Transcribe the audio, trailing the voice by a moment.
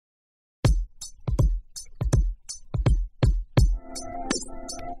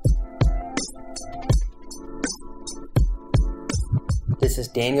This is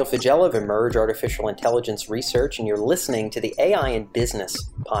Daniel Fagella of Emerge Artificial Intelligence Research, and you're listening to the AI in Business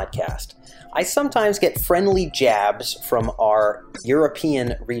podcast. I sometimes get friendly jabs from our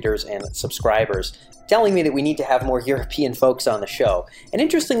European readers and subscribers telling me that we need to have more European folks on the show. And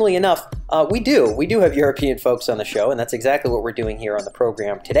interestingly enough, we do. We do have European folks on the show, and that's exactly what we're doing here on the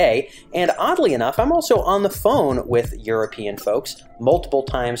program today. And oddly enough, I'm also on the phone with European folks multiple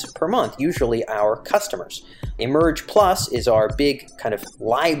times per month, usually our customers. Emerge Plus is our big kind of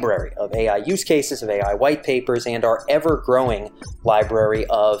library of AI use cases, of AI white papers, and our ever-growing library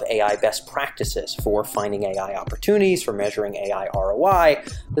of AI best practices for finding AI opportunities, for measuring AI ROI.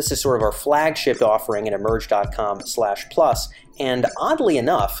 This is sort of our flagship offering at emerge.com/plus. And oddly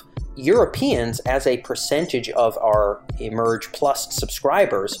enough, Europeans, as a percentage of our Emerge Plus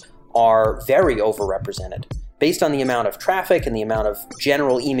subscribers, are very overrepresented. Based on the amount of traffic and the amount of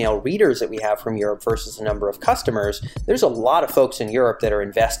general email readers that we have from Europe versus the number of customers, there's a lot of folks in Europe that are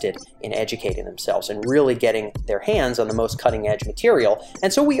invested in educating themselves and really getting their hands on the most cutting-edge material.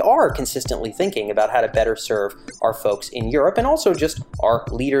 And so we are consistently thinking about how to better serve our folks in Europe and also just our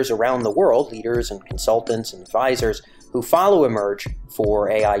leaders around the world, leaders and consultants and advisors who follow Emerge for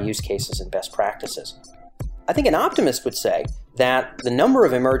AI use cases and best practices. I think an optimist would say that the number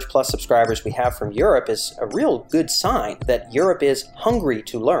of Emerge Plus subscribers we have from Europe is a real good sign that Europe is hungry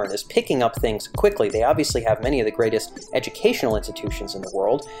to learn, is picking up things quickly. They obviously have many of the greatest educational institutions in the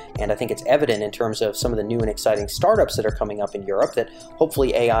world, and I think it's evident in terms of some of the new and exciting startups that are coming up in Europe that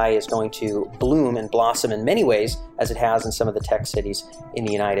hopefully AI is going to bloom and blossom in many ways as it has in some of the tech cities in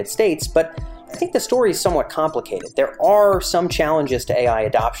the United States. But I think the story is somewhat complicated. There are some challenges to AI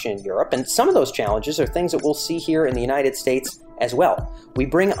adoption in Europe, and some of those challenges are things that we'll see here in the United States as well. We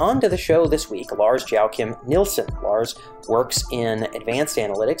bring onto the show this week Lars Joachim Nielsen. Lars works in advanced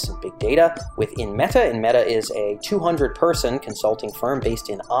analytics and big data with Inmeta. Inmeta is a 200-person consulting firm based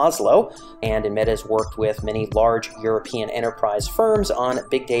in Oslo, and Inmeta has worked with many large European enterprise firms on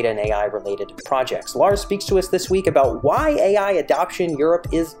big data and AI-related projects. Lars speaks to us this week about why AI adoption in Europe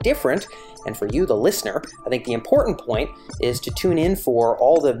is different. And for you, the listener, I think the important point is to tune in for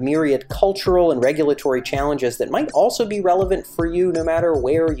all the myriad cultural and regulatory challenges that might also be relevant for you no matter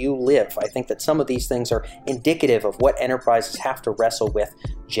where you live. I think that some of these things are indicative of what enterprises have to wrestle with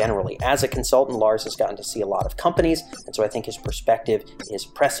generally. As a consultant, Lars has gotten to see a lot of companies, and so I think his perspective is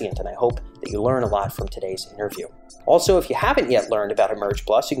prescient, and I hope that you learn a lot from today's interview. Also, if you haven't yet learned about Emerge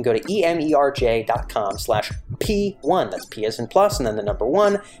Plus, you can go to emerj.com/P1. That's P as in plus and then the number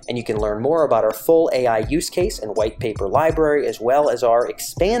 1, and you can learn more about our full AI use case and white paper library, as well as our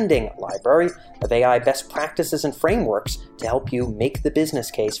expanding library of AI best practices and frameworks to help you make the business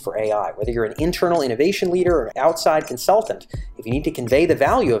case for AI. Whether you're an internal innovation leader or an outside consultant, if you need to convey the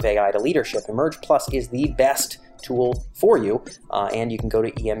value of AI to leadership, Emerge Plus is the best tool for you, and you can go to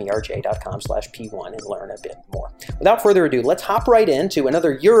emerj.com/P1 and learn a bit more. Without further ado, let's hop right into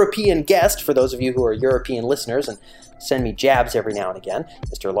another European guest for those of you who are European listeners and send me jabs every now and again,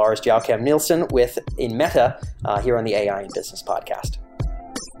 Mr. Lars Joachim Nielsen with Inmeta here on the AI in Business podcast.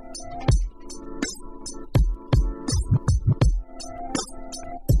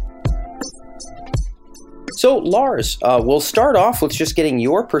 So, Lars, we'll start off with just getting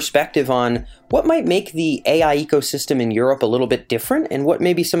your perspective on what might make the AI ecosystem in Europe a little bit different and what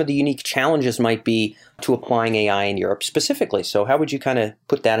maybe some of the unique challenges might be to applying AI in Europe specifically. So how would you kind of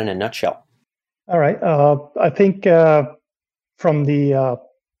put that in a nutshell? All right. I think from the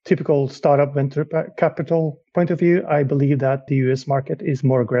typical startup venture capital point of view, I believe that the US market is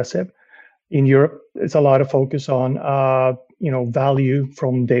more aggressive. In Europe, it's a lot of focus on value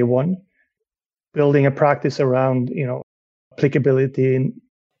from day one, building a practice around applicability. And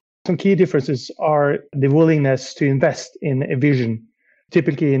some key differences are the willingness to invest in a vision.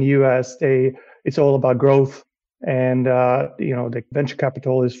 Typically in the US, it's all about growth, and the venture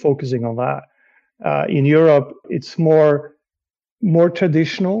capital is focusing on that. In Europe, it's more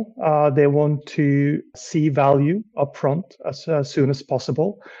traditional. They want to see value upfront as soon as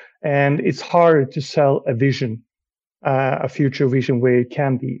possible, and it's harder to sell a vision, a future vision where it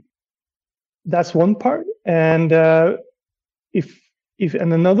can be. That's one part, and and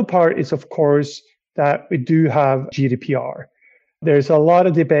another part is, of course, that we do have GDPR. There's a lot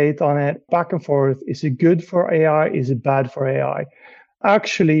of debate on it, back and forth. Is it good for AI? Is it bad for AI?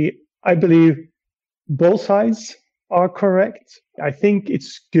 Actually, I believe both sides are correct. I think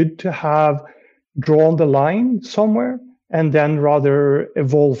it's good to have drawn the line somewhere and then rather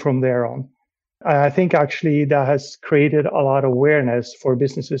evolve from there on. I think actually that has created a lot of awareness for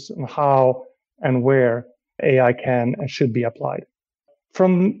businesses on how and where AI can and should be applied.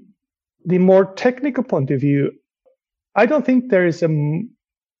 From the more technical point of view, I don't think there is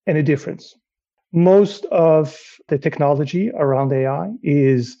any difference. Most of the technology around AI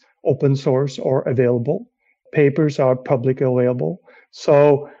is open source or available. Papers are publicly available.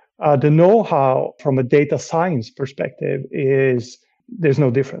 So the know-how from a data science perspective is there's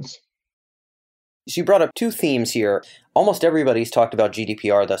no difference. So you brought up two themes here. Almost everybody's talked about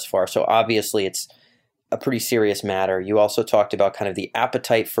GDPR thus far, so obviously it's a pretty serious matter. You also talked about kind of the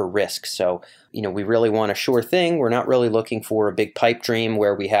appetite for risk. So, we really want a sure thing. We're not really looking for a big pipe dream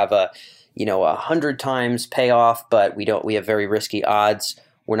where we have 100 times payoff, but we have very risky odds.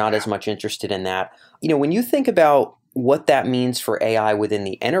 We're not as much interested in that. When you think about what that means for AI within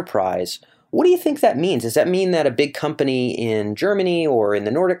the enterprise, what do you think that means? Does that mean that a big company in Germany or in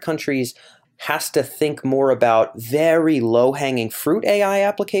the Nordic countries has to think more about very low-hanging fruit AI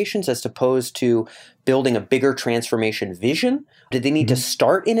applications as opposed to building a bigger transformation vision? Do they need to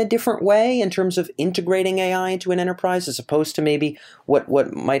start in a different way in terms of integrating AI into an enterprise as opposed to maybe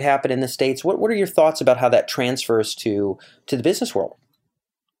what might happen in the States? What are your thoughts about how that transfers to the business world?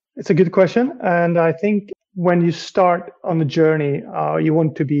 It's a good question. And I think when you start on the journey, you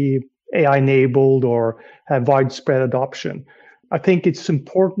want to be AI enabled or have widespread adoption. I think it's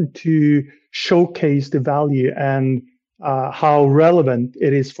important to showcase the value and how relevant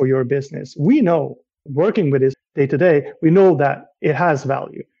it is for your business. We know, working with this day to day, we know that it has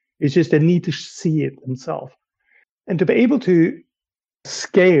value. It's just they need to see it themselves. And to be able to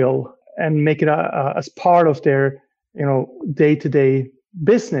scale and make it as part of their day-to-day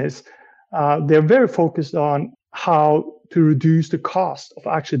business, they're very focused on how to reduce the cost of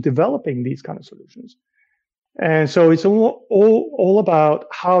actually developing these kind of solutions. And so it's all about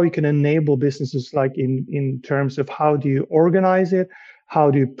how you can enable businesses, like in terms of how do you organize it, how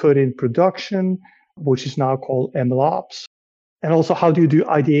do you put in production, which is now called MLOps, and also how do you do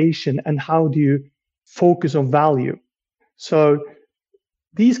ideation and how do you focus on value. So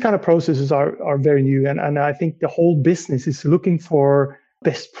these kind of processes are very new, and I think the whole business is looking for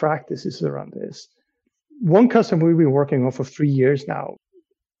best practices around this. One customer we've been working on for 3 years now,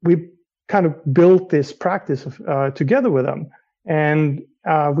 we kind of built this practice together with them. And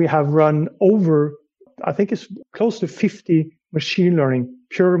we have run over, I think it's close to 50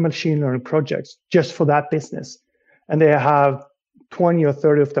 pure machine learning projects just for that business. And they have 20 or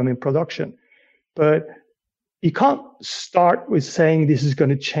 30 of them in production. But you can't start with saying this is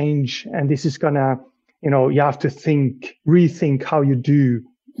going to change and this is going to, you have to rethink how you do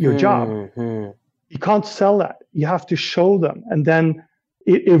your job. You can't sell that. You have to show them. And then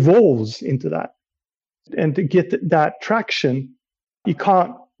it evolves into that. And to get that traction, you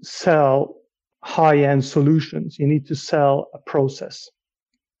can't sell high-end solutions. You need to sell a process.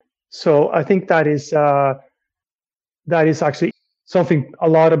 So I think that is actually something a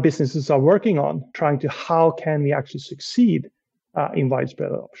lot of businesses are working on, trying to how can we actually succeed in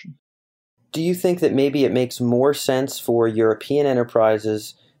widespread adoption. Do you think that maybe it makes more sense for European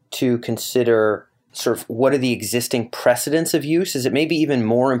enterprises to consider sort of what are the existing precedents of use? Is it maybe even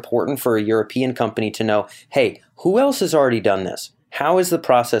more important for a European company to know, hey, who else has already done this? How has the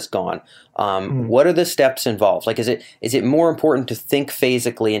process gone? What are the steps involved? Like, is it more important to think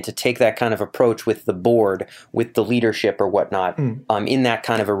phasically and to take that kind of approach with the board, with the leadership or whatnot, in that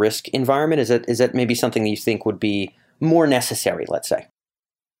kind of a risk environment? Is that maybe something that you think would be more necessary, let's say?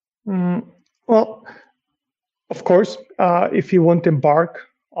 Well, of course, if you want to embark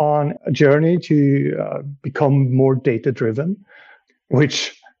on a journey to become more data-driven,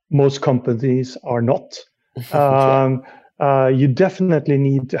 which most companies are not, you definitely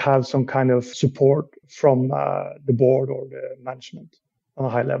need to have some kind of support from the board or the management on a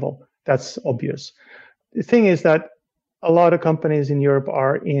high level. That's obvious. The thing is that a lot of companies in Europe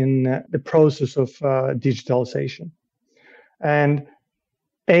are in the process of digitalization. And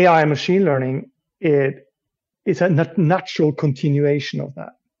AI and machine learning, it is a natural continuation of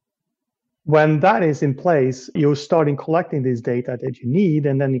that. When that is in place, you're starting collecting this data that you need,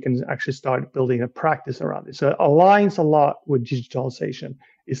 and then you can actually start building a practice around it. So it aligns a lot with digitalization.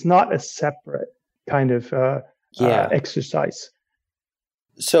 It's not a separate kind of exercise.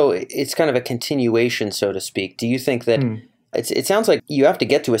 So it's kind of a continuation, so to speak. Do you think that it sounds like you have to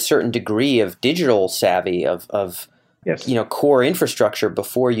get to a certain degree of digital savvy, of yes, core infrastructure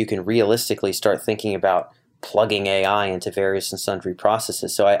before you can realistically start thinking about plugging AI into various and sundry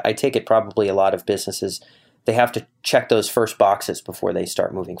processes? So I take it probably a lot of businesses, they have to check those first boxes before they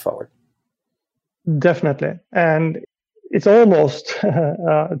start moving forward. Definitely. And it's almost,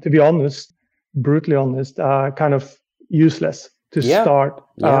 to be honest, brutally honest, kind of useless to start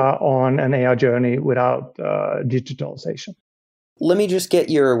on an AI journey without digitalization. let me just get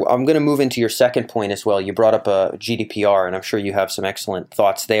I'm going to move into your second point as well. You brought up a GDPR, and I'm sure you have some excellent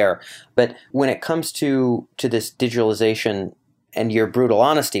thoughts there. But when it comes to this digitalization and your brutal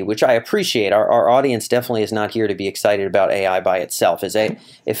honesty, which I appreciate, our audience definitely is not here to be excited about AI by itself.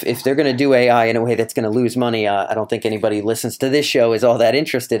 If they're going to do AI in a way that's going to lose money, I don't think anybody who listens to this show is all that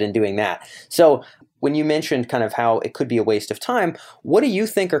interested in doing that. So when you mentioned kind of how it could be a waste of time, what do you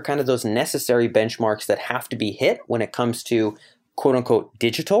think are kind of those necessary benchmarks that have to be hit when it comes to quote unquote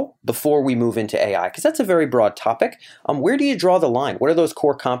digital before we move into AI? Because that's a very broad topic. Where do you draw the line? What are those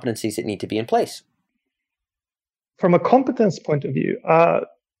core competencies that need to be in place? From a competence point of view,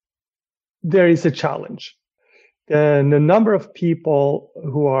 there is a challenge. And the number of people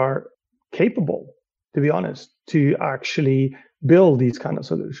who are capable, to be honest, to actually build these kind of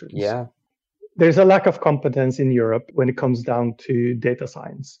solutions. Yeah. There's a lack of competence in Europe when it comes down to data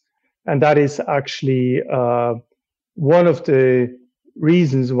science. And that is actually one of the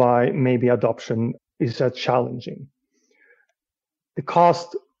reasons why maybe adoption is so challenging. The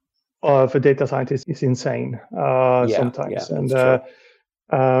cost of a data scientist is insane sometimes.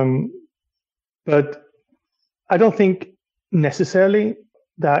 But I don't think necessarily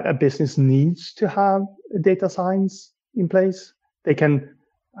that a business needs to have a data science in place. They can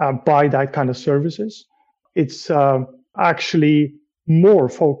buy that kind of services. It's actually more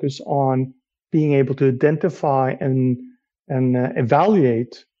focused on being able to identify and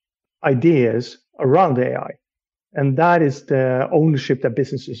evaluate ideas around AI. And that is the ownership that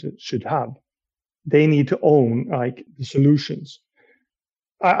businesses should have. They need to own like the solutions.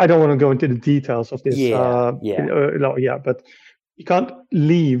 I don't want to go into the details of this. But you can't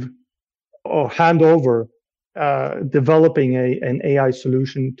leave or hand over developing an AI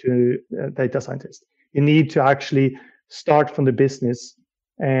solution to a data scientist. You need to actually start from the business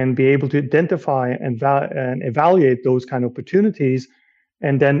and be able to identify and evaluate those kind of opportunities,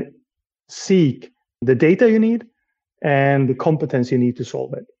 and then seek the data you need and the competence you need to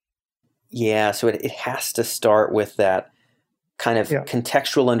solve it. Yeah, so it has to start with that kind of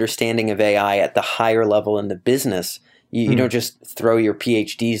contextual understanding of AI at the higher level in the business. You don't just throw your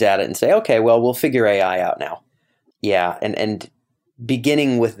PhDs at it and say, okay, well, we'll figure AI out now. Yeah, and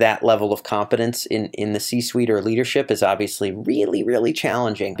beginning with that level of competence in the C-suite or leadership is obviously really, really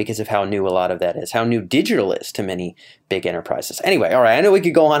challenging because of how new a lot of that is, how new digital is to many big enterprises. Anyway, all right, I know we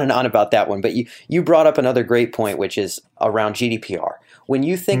could go on and on about that one, but you brought up another great point, which is around GDPR. When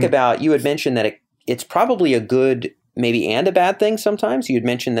you think about, you had mentioned that it's probably a good maybe and a bad thing sometimes. You had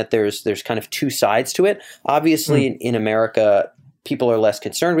mentioned that there's kind of two sides to it. Obviously, in America, people are less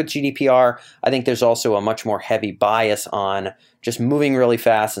concerned with GDPR. I think there's also a much more heavy bias on just moving really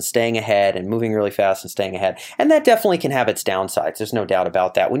fast and staying ahead and moving really fast and staying ahead. And that definitely can have its downsides. There's no doubt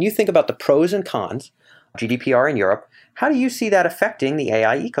about that. When you think about the pros and cons of GDPR in Europe, how do you see that affecting the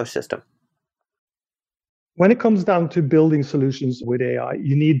AI ecosystem? When it comes down to building solutions with AI,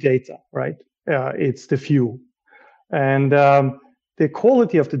 you need data, right? It's the fuel. And the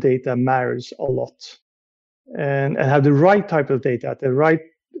quality of the data matters a lot. And have the right type of data at the right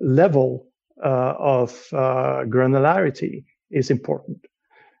level of granularity is important.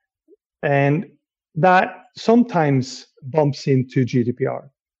 And that sometimes bumps into GDPR.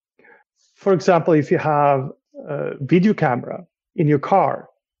 For example, if you have a video camera in your car,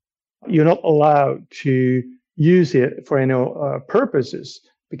 you're not allowed to use it for any purposes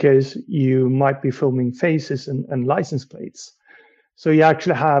because you might be filming faces and license plates. So you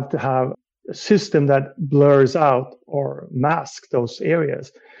actually have to have a system that blurs out or masks those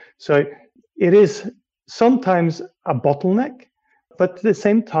areas. So it is sometimes a bottleneck, but at the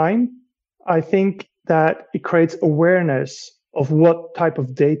same time, I think that it creates awareness of what type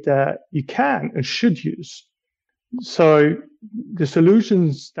of data you can and should use. So the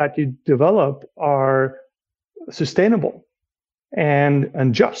solutions that you develop are sustainable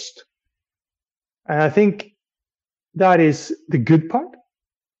and just. And I think that is the good part.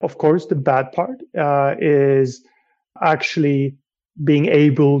 Of course, the bad part is actually being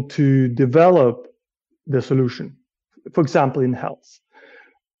able to develop the solution, for example, in health.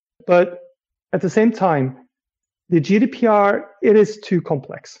 But at the same time, the GDPR, it is too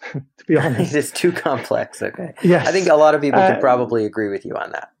complex, to be honest. It is too complex, okay. Yes. I think a lot of people could probably agree with you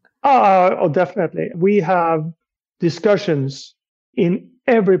on that. Oh, definitely. We have discussions in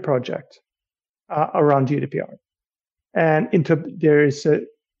every project around GDPR. And there is a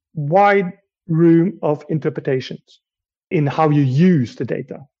wide room of interpretations in how you use the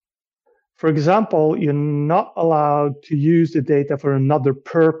data. For example, you're not allowed to use the data for another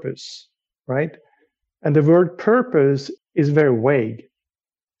purpose, right? And the word purpose is very vague.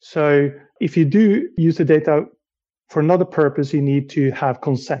 So if you do use the data for another purpose, you need to have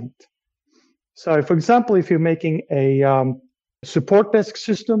consent. So, for example, if you're making a support desk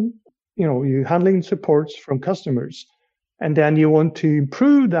system, you're handling supports from customers, and then you want to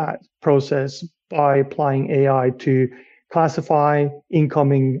improve that process by applying AI to classify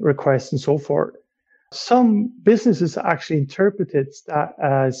incoming requests and so forth. Some businesses actually interpreted that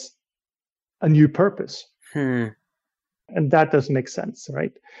as a new purpose. And that doesn't make sense,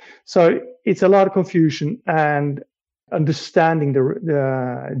 right? So it's a lot of confusion and understanding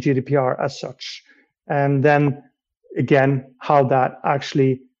the GDPR as such. And then again, how that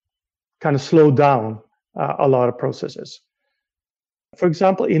actually kind of slowed down a lot of processes. For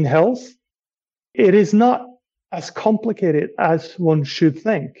example, in health, it is not as complicated as one should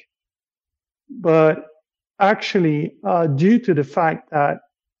think. But actually, due to the fact that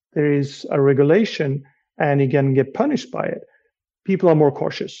there is a regulation and you can get punished by it, people are more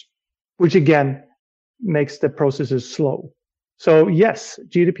cautious, which again makes the processes slow. So yes,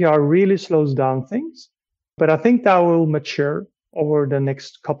 GDPR really slows down things, but I think that will mature over the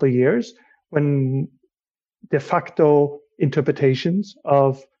next couple of years when de facto interpretations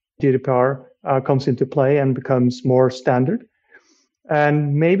of GDPR comes into play and becomes more standard.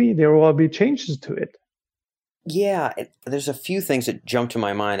 And maybe there will be changes to it. Yeah, there's a few things that jump to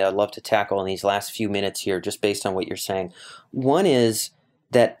my mind I'd love to tackle in these last few minutes here, just based on what you're saying. One is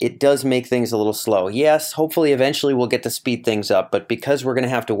that it does make things a little slow. Yes, hopefully eventually we'll get to speed things up, but because we're going to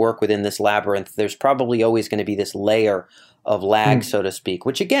have to work within this labyrinth, there's probably always going to be this layer of lag, so to speak,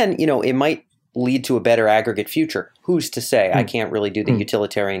 which again, it might lead to a better aggregate future. Who's to say? I can't really do the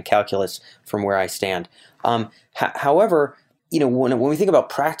utilitarian calculus from where I stand. However, when we think about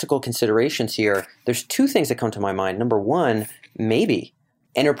practical considerations here, there's two things that come to my mind. Number one, maybe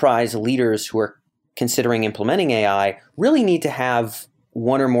enterprise leaders who are considering implementing AI really need to have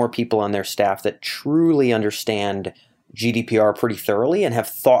one or more people on their staff that truly understand GDPR pretty thoroughly and have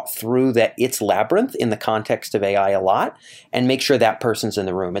thought through that its labyrinth in the context of AI a lot, and make sure that person's in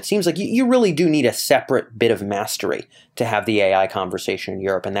the room. It seems like you really do need a separate bit of mastery to have the AI conversation in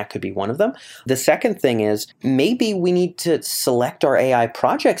Europe, and that could be one of them. The second thing is maybe we need to select our AI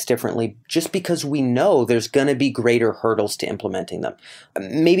projects differently just because we know there's going to be greater hurdles to implementing them.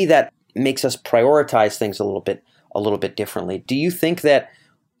 Maybe that makes us prioritize things a little bit differently. Do you think that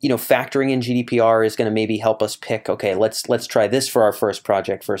factoring in GDPR is going to maybe help us pick, okay, let's try this for our first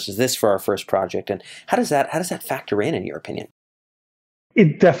project versus this for our first project? And how does that factor in your opinion?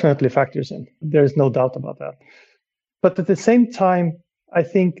 It definitely factors in. There's no doubt about that. But at the same time, I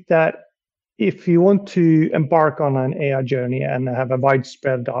think that if you want to embark on an AI journey and have a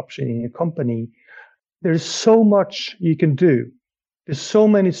widespread adoption in your company, there's so much you can do. There's so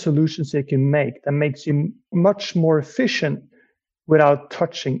many solutions you can make that makes you much more efficient without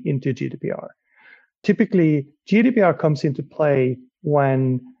touching into GDPR. Typically, GDPR comes into play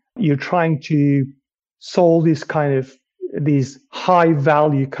when you're trying to solve these high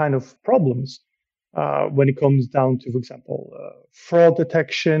value kind of problems. When it comes down to, for example, fraud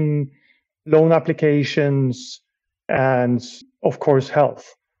detection, loan applications, and of course,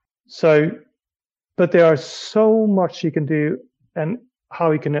 health. But there are so much you can do, and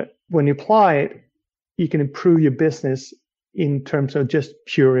how you can, when you apply it, you can improve your business in terms of just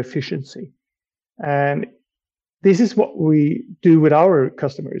pure efficiency. And this is what we do with our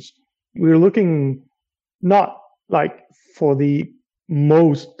customers. We're looking not like for the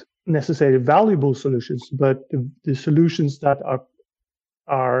most necessarily valuable solutions, but the solutions that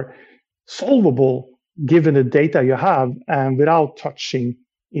are solvable given the data you have and without touching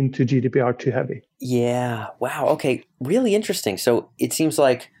into GDPR too heavy. Yeah. Wow. Okay. Really interesting. So it seems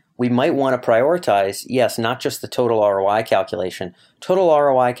like we might want to prioritize, yes, not just the total ROI calculation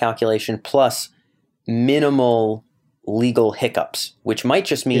plus minimal legal hiccups, which might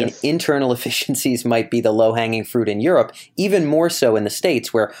just mean internal efficiencies might be the low-hanging fruit in Europe, even more so in the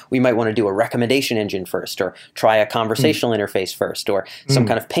States, where we might want to do a recommendation engine first, or try a conversational interface first, or some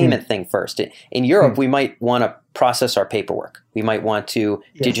kind of payment thing first. In Europe, we might want to process our paperwork. We might want to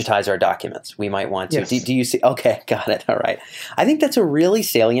digitize our documents. We might want to. Do you see? Okay, got it. All right. I think that's a really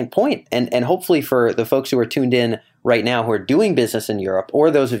salient point. And hopefully for the folks who are tuned in right now who are doing business in Europe,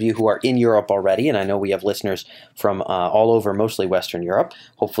 or those of you who are in Europe already, and I know we have listeners from all over, mostly Western Europe,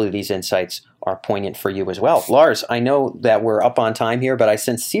 hopefully these insights are poignant for you as well. Lars, I know that we're up on time here, but I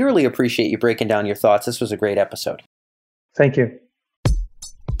sincerely appreciate you breaking down your thoughts. This was a great episode. Thank you.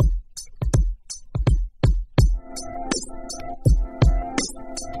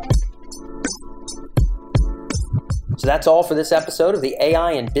 So that's all for this episode of the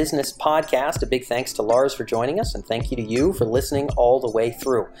AI in Business podcast. A big thanks to Lars for joining us, and thank you to you for listening all the way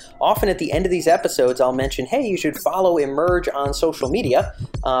through. Often at the end of these episodes, I'll mention, hey, you should follow Emerj on social media,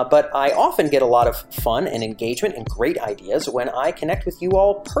 but I often get a lot of fun and engagement and great ideas when I connect with you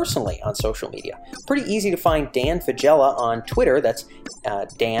all personally on social media. Pretty easy to find Dan Faggella on Twitter. That's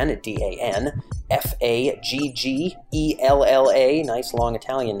Dan, D-A-N, Faggella, nice long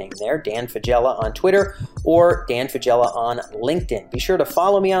Italian name there, Dan Faggella on Twitter, or Dan Faggella on LinkedIn. Be sure to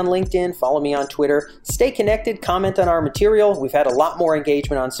follow me on LinkedIn, follow me on Twitter, stay connected, comment on our material. We've had a lot more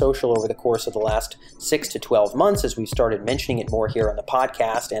engagement on social over the course of the last 6 to 12 months as we've started mentioning it more here on the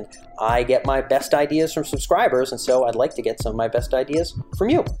podcast, and I get my best ideas from subscribers, and so I'd like to get some of my best ideas from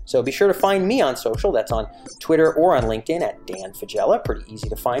you. So be sure to find me on social. That's on Twitter or on LinkedIn at Dan Faggella. Pretty easy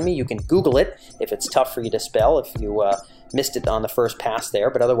to find me. You can Google it if it's tough for you to spell, if you missed it on the first pass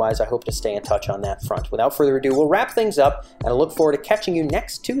there, but otherwise I hope to stay in touch on that front. Without further ado, we'll wrap things up, and I look forward to catching you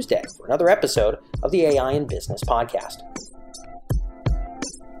next Tuesday for another episode of the AI in Business podcast.